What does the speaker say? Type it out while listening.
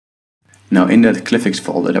Now in that Clyphx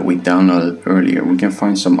folder that we downloaded earlier, we can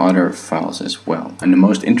find some other files as well. And the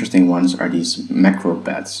most interesting ones are these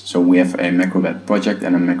Macrobats. So we have a Macrobat project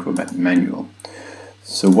and a Macrobat manual.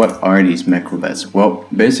 So what are these Macrobats? Well,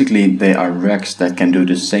 basically they are regs that can do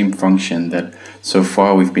the same function that so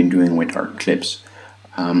far we've been doing with our clips.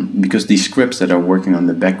 Because these scripts that are working on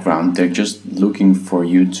the background, they're just looking for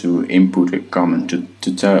you to input a comment,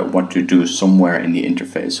 to tell it what to do somewhere in the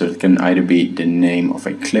interface. So it can either be the name of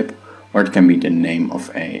a clip, or it can be the name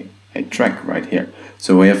of a track right here.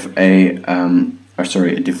 So we have a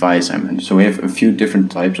device, I meant. So we have a few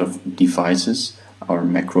different types of devices, or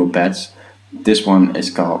Macrobats. This one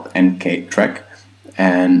is called NK track,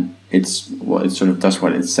 and it sort of does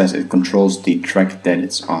what it says. It controls the track that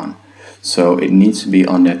it's on. So it needs to be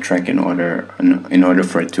on that track in order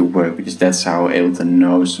for it to work, because that's how Ableton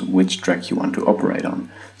knows which track you want to operate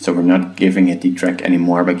on. So we're not giving it the track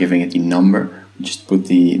anymore by giving it the number. We just put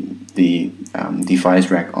the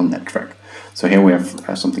device reg on that track. So here we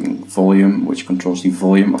have something volume, which controls the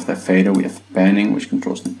volume of that fader. We have panning, which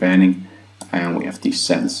controls the panning, and we have the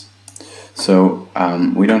sense. So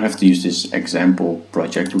we don't have to use this example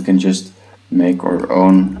project. We can just make our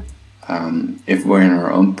own. If we're in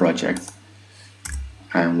our own project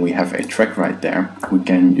and we have a track right there, we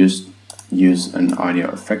can just use an audio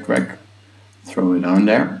effect reg, throw it on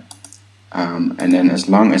there, and then as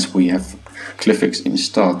long as we have Clyphx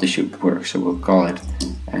installed, this should work. So we'll call it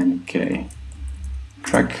NK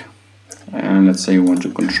track, and let's say we want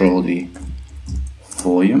to control the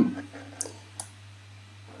volume.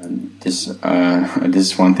 And this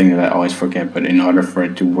is one thing that I always forget, but in order for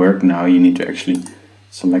it to work now, you need to actually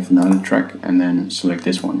select another track and then select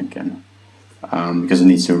this one again, because it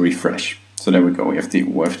needs to refresh. So there we go, we have the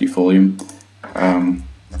volume.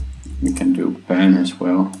 We can do pan as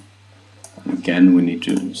well. And again, we need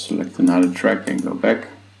to select another track and go back.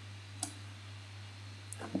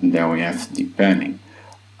 And there we have the panning.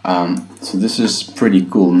 So this is pretty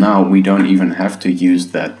cool. Now we don't even have to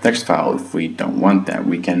use that text file if we don't want that.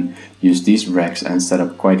 We can use these regs and set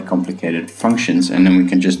up quite complicated functions, and then we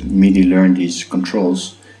can just MIDI learn these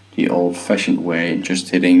controls the old-fashioned way, just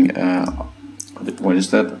hitting what is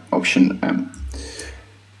that? Option M.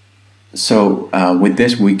 So with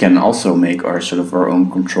this we can also make our our own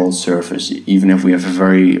control surface, even if we have a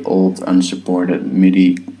very old unsupported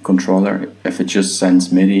MIDI controller. If it just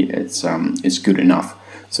sends MIDI, it's good enough.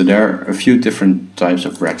 So there are a few different types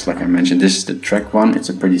of regs, like I mentioned. This is the track one. It's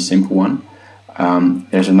a pretty simple one.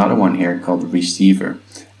 There's another one here called receiver,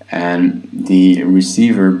 and the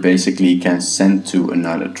receiver basically can send to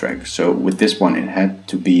another track. So with this one, it had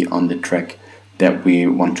to be on the track that we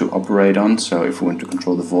want to operate on. So if we want to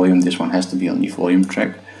control the volume, this one has to be on the volume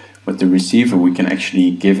track. With the receiver, we can actually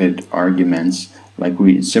give it arguments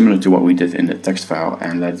similar to what we did in the text file,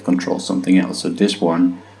 and let it control something else. So this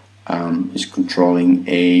one is controlling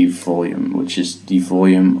a volume, which is the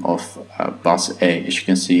volume of bus A, as you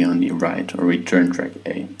can see on the right, or return track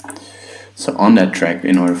A. So on that track,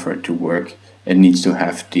 in order for it to work, it needs to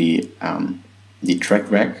have the track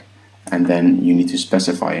reg, and then you need to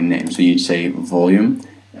specify a name. So you say volume,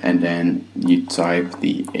 and then you type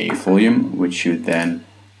the A volume, which you then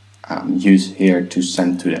use here to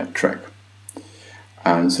send to that track.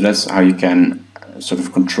 So that's how you can sort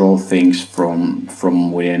of control things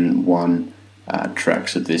from within one track.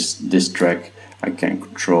 So this track, I can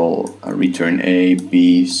control return A,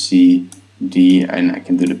 B, C, D, and I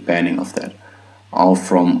can do the panning of that, all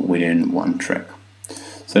from within one track.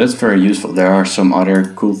 So that's very useful. There are some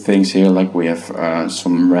other cool things here, like we have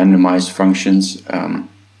some randomized functions.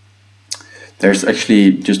 There's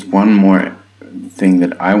actually just one more thing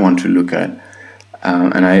that I want to look at.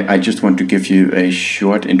 And I just want to give you a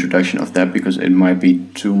short introduction of that, because it might be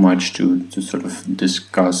too much to sort of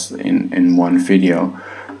discuss in one video.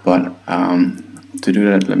 But to do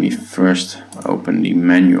that, let me first open the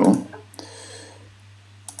manual.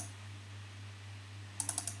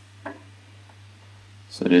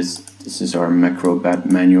 So this is our Macrobat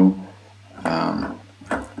manual.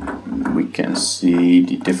 We can see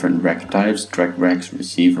the different reg types: track regs,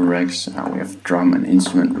 receiver regs. We have drum and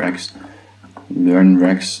instrument regs. Learn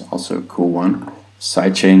regs, also a cool one.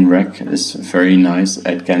 Sidechain reg is very nice.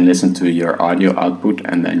 It can listen to your audio output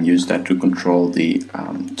and then use that to control the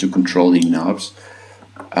knobs.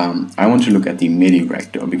 I want to look at the MIDI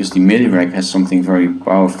reg though, because the MIDI reg has something very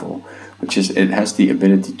powerful, which is it has the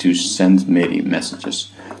ability to send MIDI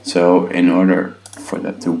messages. So in order for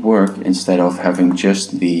that to work, instead of having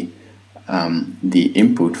just the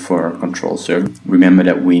input for our control surface, remember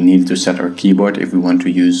that we need to set our keyboard if we want to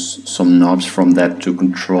use some knobs from that to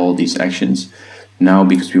control these actions. Now,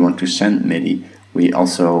 because we want to send MIDI, we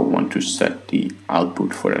also want to set the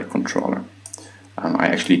output for that controller. I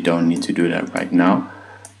actually don't need to do that right now,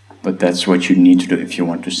 but that's what you need to do if you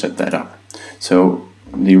want to set that up. So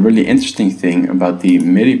the really interesting thing about the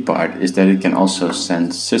MIDI part is that it can also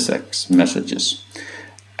send sysx messages.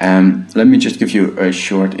 Let me just give you a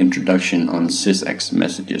short introduction on sysx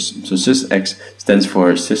messages. So sysx stands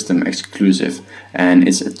for system exclusive, and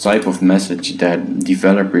it's a type of message that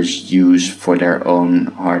developers use for their own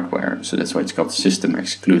hardware. So that's why it's called system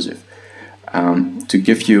exclusive. To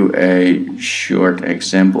give you a short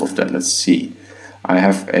example of that, let's see. I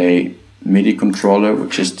have a MIDI controller,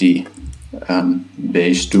 which is the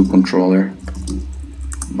Base 2 controller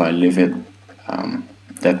by Livid,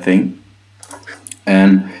 that thing.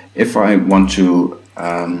 And if I want to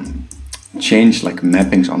change like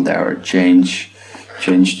mappings on there, or change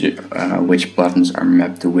which buttons are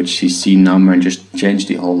mapped to which CC number, and just change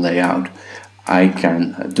the whole layout, I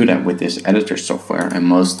can do that with this editor software. And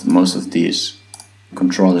most of these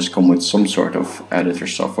controllers come with some sort of editor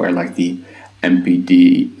software, like the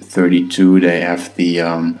MPD32. They have the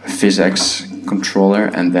Clyphx controller,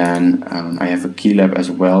 and then I have a Keylab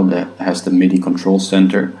as well that has the MIDI control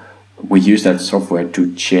center. We use that software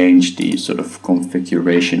to change the sort of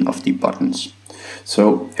configuration of the buttons.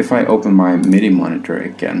 So if I open my MIDI monitor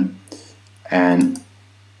again, and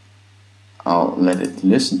I'll let it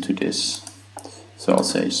listen to this. So I'll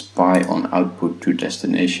say spy on output to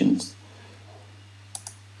destinations,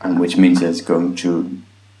 and which means that it's going to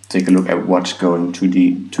take a look at what's going to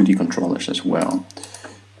the controllers as well.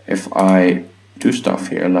 If I do stuff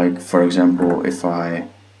here, like for example, if I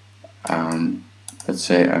let's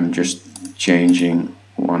say I'm just changing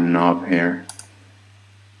one knob here,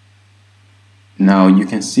 now you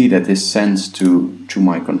can see that this sends to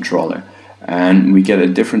my controller, and we get a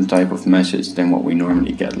different type of message than what we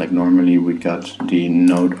normally get. Like normally we got the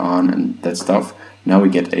note on and that stuff. Now we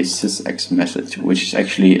get a sysx message, which is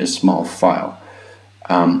actually a small file.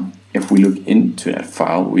 If we look into that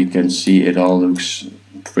file, we can see it all looks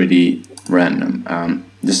pretty random.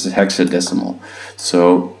 This is hexadecimal,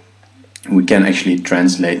 so we can actually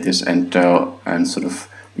translate this and tell, and sort of,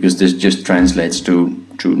 because this just translates to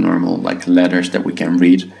normal like letters that we can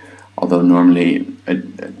read, although normally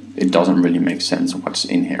it doesn't really make sense what's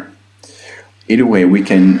in here. Either way, we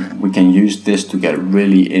can use this to get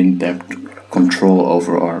really in-depth control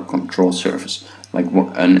over our control surface. Like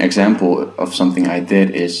an example of something I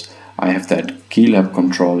did is I have that Keylab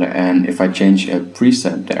controller, and if I change a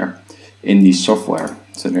preset there in the software,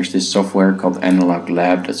 so there's this software called Analog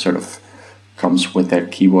Lab that sort of comes with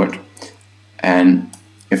that keyboard, and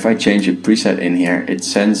if I change a preset in here, it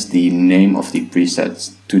sends the name of the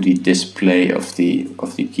presets to the display of the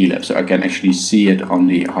Keylab, so I can actually see it on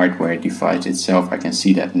the hardware device itself. I can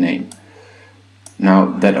see that name. Now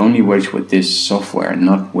that only works with this software,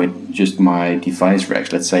 not with just my device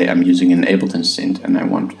regs. Let's say I'm using an Ableton synth, and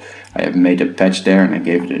I have made a patch there, and I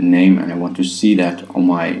gave it a name, and I want to see that on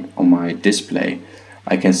my display.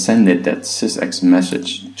 I can send it that sysx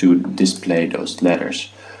message to display those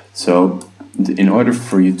letters. So in order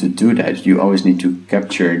for you to do that, you always need to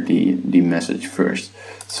capture the message first.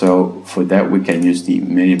 So for that, we can use the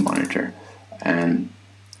MIDI monitor, and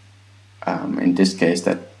in this case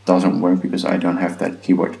that doesn't work because I don't have that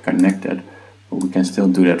keyboard connected, but we can still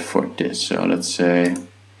do that for this. So let's say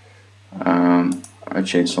I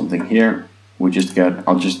change something here.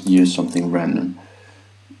 I'll just use something random.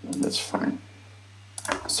 That's fine.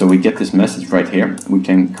 So we get this message right here. We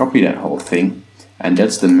can copy that whole thing, and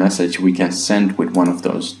that's the message we can send with one of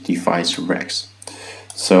those device regs.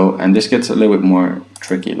 So, and this gets a little bit more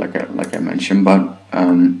tricky, like I mentioned, but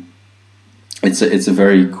it's a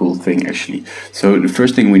very cool thing actually. So the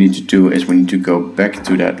first thing we need to do is we need to go back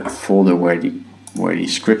to that folder where the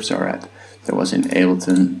scripts are at. That was in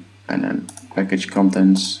Ableton, and then package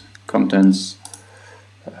contents,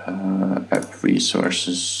 app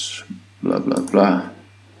resources, blah blah blah.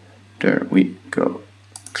 There we go.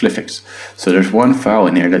 Clyphx. So there's one file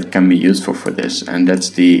in here that can be useful for this, and that's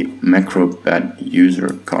the Macrobat user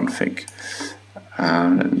config.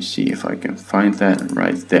 Let me see if I can find that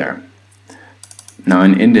right there. Now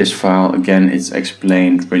in this file, again, it's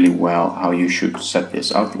explained really well how you should set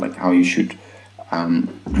this up, like how you should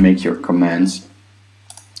make your commands.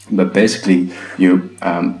 But basically you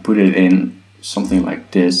put it in something like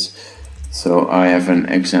this. So I have an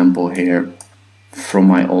example here from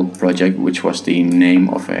my old project, which was the name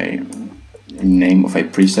of a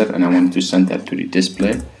preset, and I wanted to send that to the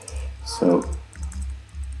display. So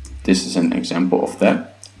this is an example of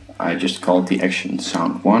that. I just called the action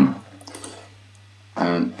sound1.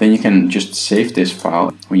 Then you can just save this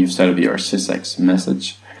file when you've set up your sysx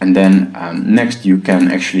message. And then next you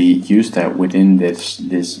can actually use that within this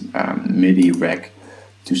MIDI rec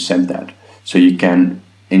to send that. So you can,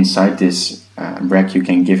 inside this rec, you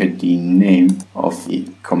can give it the name of the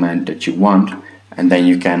command that you want, and then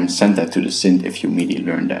you can send that to the synth if you MIDI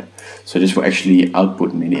learn that. So this will actually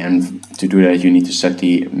output MIDI, and to do that you need to set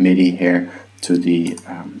the MIDI here to the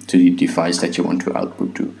device that you want to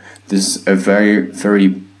output to. This is a very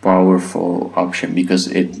powerful option, because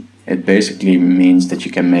it basically means that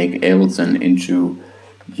you can make Ableton into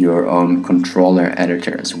your own controller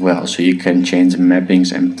editor as well. So you can change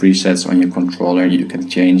mappings and presets on your controller. You can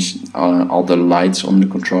change all the lights on the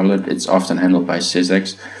controller. It's often handled by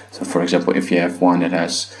Clyphx. So for example, if you have one that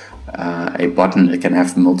has a button that can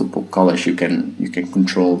have multiple colors, you can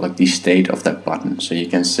control like the state of that button. So you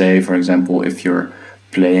can say, for example, if you're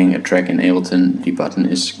playing a track in Ableton, the button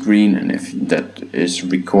is green, and if that is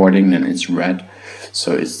recording, then it's red.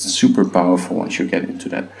 So it's super powerful once you get into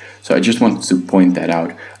that. So I just wanted to point that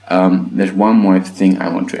out. There's one more thing I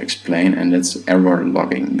want to explain, and that's error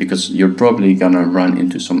logging, because you're probably gonna run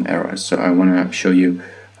into some errors. So I want to show you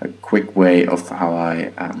a quick way of how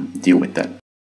I deal with that.